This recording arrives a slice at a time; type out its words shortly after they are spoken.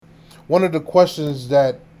one of the questions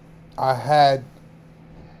that I had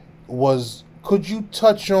was, could you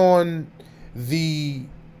touch on the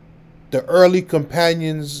the early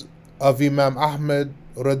companions of Imam Ahmad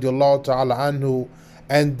radiallahu ta'ala anhu,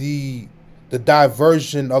 and the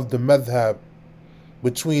diversion of the madhab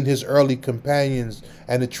between his early companions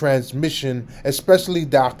and the transmission, especially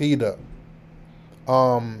the Aqida,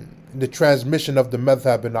 the transmission of the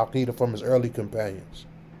madhab and Aqida from his early companions?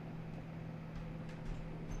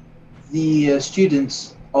 The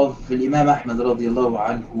students of Imam Ahmad radiallahu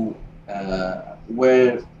anhu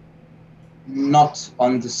were not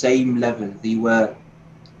on the same level.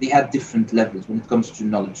 They had different levels when it comes to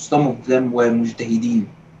knowledge. Some of them were mujtahideen,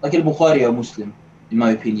 like al-Bukhari or Muslim, in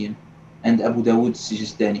my opinion, and Abu Dawood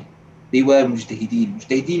Sijistani. They were mujtahideen.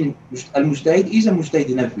 Al-mujtahid is a mujtahid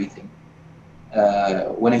in everything.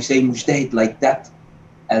 When I say mujtahid like that,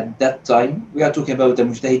 at that time, we are talking about a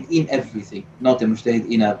mujtahid in everything, not a mujtahid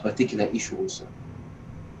in a particular issue also.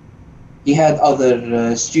 He had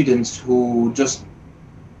other students who just,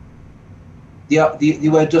 they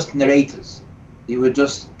were just narrators. They were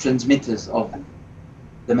just transmitters of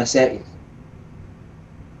the masail.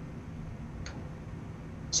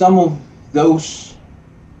 Some of those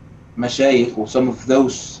mashayikh, or some of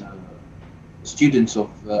those students of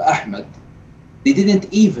Ahmad, they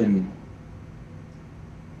didn't even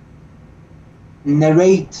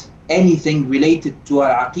narrate anything related to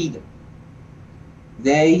al-Aqida.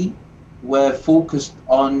 They were focused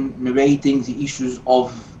on narrating the issues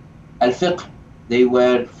of al-fiqh. They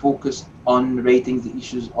were focused on narrating the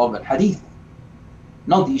issues of al-Hadith,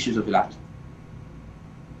 not the issues of al-Aqida.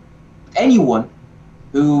 Anyone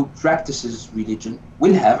who practices religion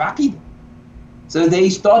will have Aqida. So they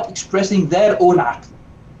start expressing their own Aqida,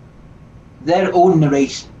 their own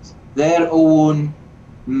narrations, their own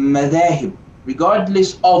madahib,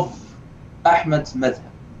 regardless of Ahmad's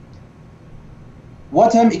madhab.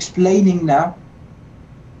 What I'm explaining now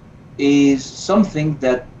is something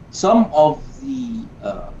that some of the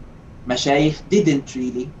mashayikh didn't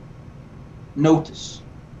really notice.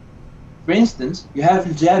 For instance, you have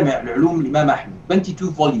Al-Jami' al-Ulum al-Imam Ahmad,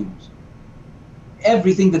 22 volumes.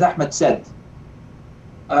 Everything that Ahmad said,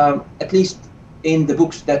 at least in the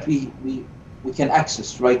books that we can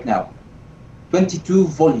access right now, 22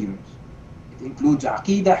 volumes. It includes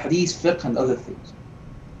Aqida, Hadith, Fiqh, and other things.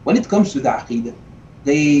 When it comes to the Aqida,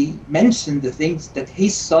 they mention the things that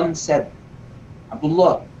his son said,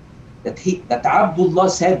 Abdullah, that Abdullah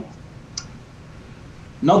said,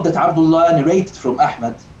 not that Abdullah narrated from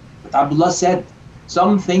Ahmad, but Abdullah said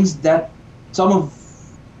some things that some of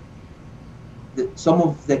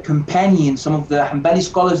the companions, some of the Hanbali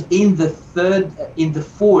scholars in the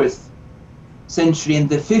 4th century and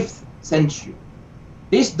the 5th century.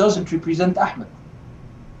 This doesn't represent Ahmad.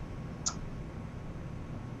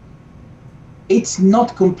 It's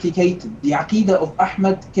not complicated. The Aqeedah of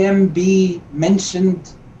Ahmad can be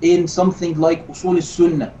mentioned in something like Usul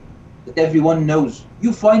al-Sunnah that everyone knows.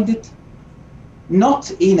 You find it not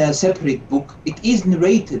in a separate book. It is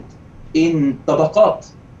narrated in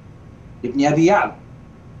Tabaqat, Ibn Abi Ya'la.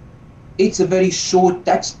 It's a very short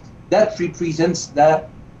text that represents the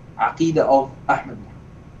Aqeedah of Ahmad.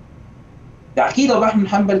 The Aqeedah of Ahmad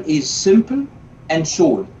Hanbal is simple and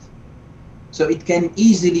short, so it can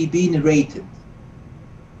easily be narrated.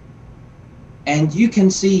 And you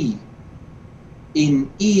can see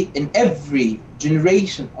in every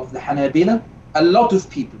generation of the Hanabila, a lot of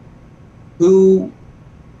people who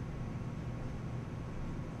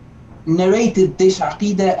narrated this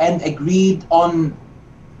Aqeedah and agreed on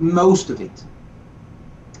most of it.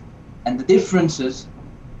 And the differences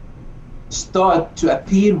start to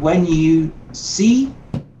appear when you see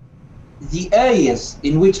the areas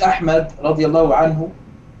in which Ahmad radiallahu anhu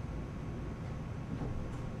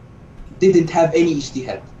didn't have any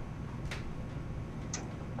ijtihad.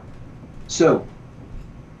 So,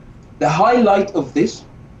 the highlight of this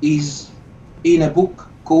is in a book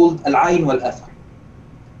called Al-Ayn wal-Athar.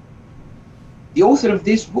 The author of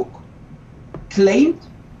this book claimed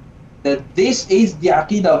that this is the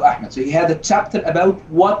Aqeedah of Ahmad. So he had a chapter about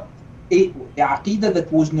the Aqeedah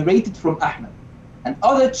that was narrated from Ahmad, and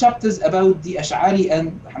other chapters about the Ash'ari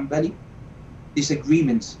and Hanbali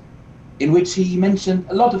disagreements, in which he mentioned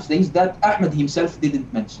a lot of things that Ahmad himself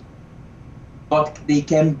didn't mention, but they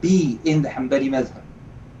can be in the Hanbali madhab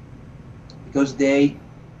because they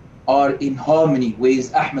are in harmony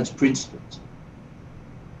with Ahmad's principles.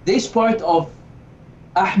 This part of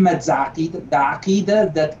Ahmad's Aqeedah, the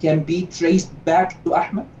Aqeedah that can be traced back to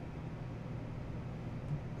Ahmad,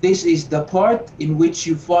 this is the part in which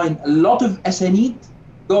you find a lot of asanid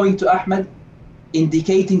going to Ahmad,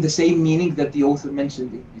 indicating the same meaning that the author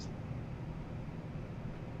mentioned in his book.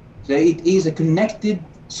 So it is a connected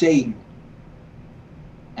chain.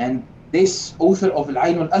 And this author of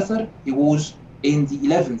Al-Ayn wal-Athar, he was in the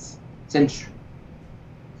 11th century.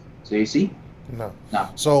 So you see? No.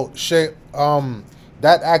 Now, So Shaykh,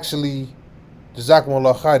 that actually,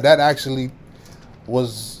 Jazakumullah khair, that actually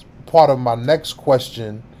was part of my next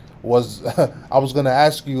question. Was I was going to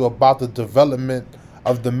ask you about the development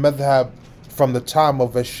of the madhab from the time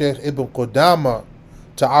of Shaykh Ibn Qudama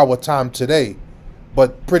to our time today,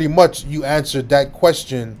 but pretty much you answered that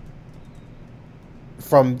question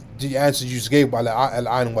from the answer you just gave by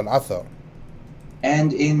Al-Ayn wal-Athar.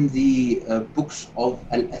 and in the books of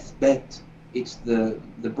Al-Athbat, it's the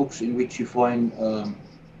books in which you find uh,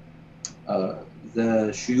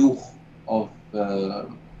 the shuyukh of a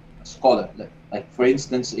scholar. Like for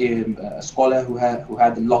instance, a scholar who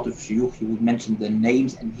had a lot of shuyukh, he would mention the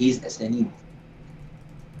names and his asanid.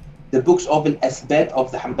 The books of Al-Athbat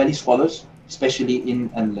of the Hanbali scholars, especially in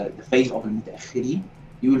the phase of Al-Mutaakhirin,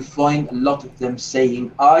 you will find a lot of them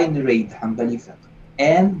saying, I narrate the Hanbali fiqh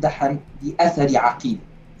and the Athari Aqid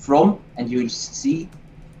from, and you will see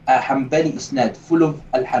a Hanbali isnad full of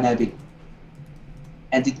Al-Hanabil.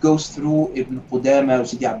 And it goes through Ibn Qudama,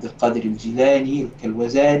 Sidi Abdul Qadir al-Jilani,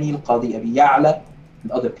 al-Kalwazani, al-Qadi Abi Ya'la,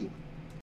 and other people.